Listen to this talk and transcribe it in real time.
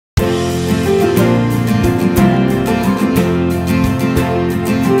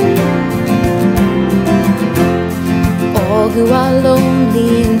who are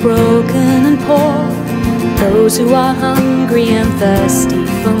lonely and broken and poor, those who are hungry and thirsty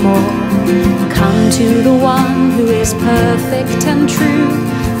for more, come to the one who is perfect and true,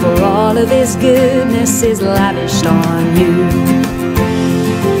 for all of his goodness is lavished on you.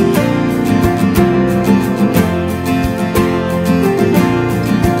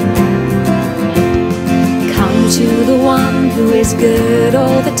 To the one who is good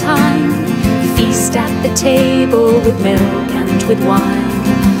all the time, feast at the table with milk and with wine.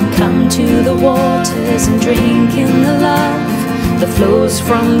 Come to the waters and drink in the love that flows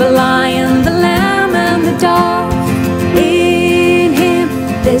from the lion, the lamb and the dove. In him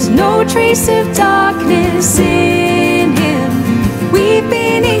there's no trace of darkness. In him we've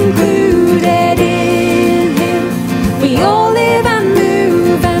been included. In him we all live and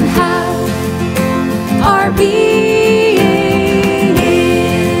move and have our being.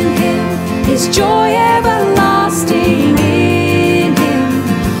 In him is joy everlasting. In him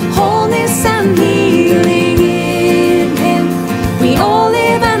wholeness and healing. In him we all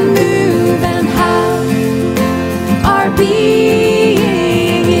live and move and have our being.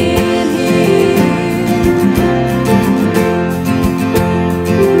 In him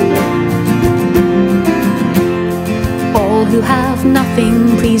all who have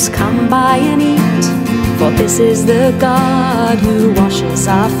nothing, please come by and eat, for this is the God who washes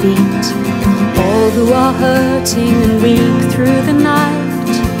our feet. All who are hurting and weak through the night,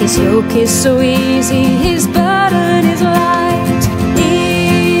 his yoke is so easy, his burden is light.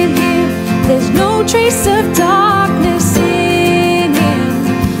 In him there's no trace of darkness. In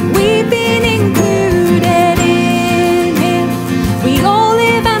him we've been included. In him we all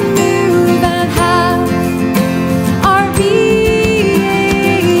live and move and have our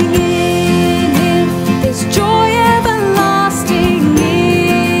being. In him there's joy everlasting.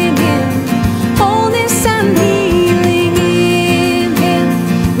 In him wholeness and healing. In him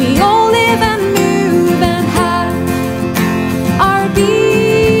we all live and move and have our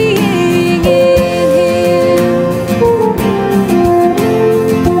being. In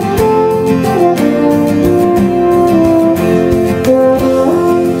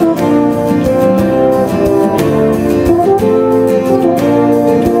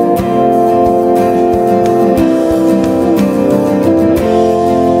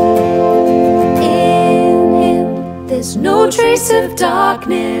him there's no trace of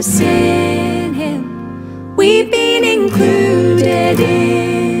darkness. In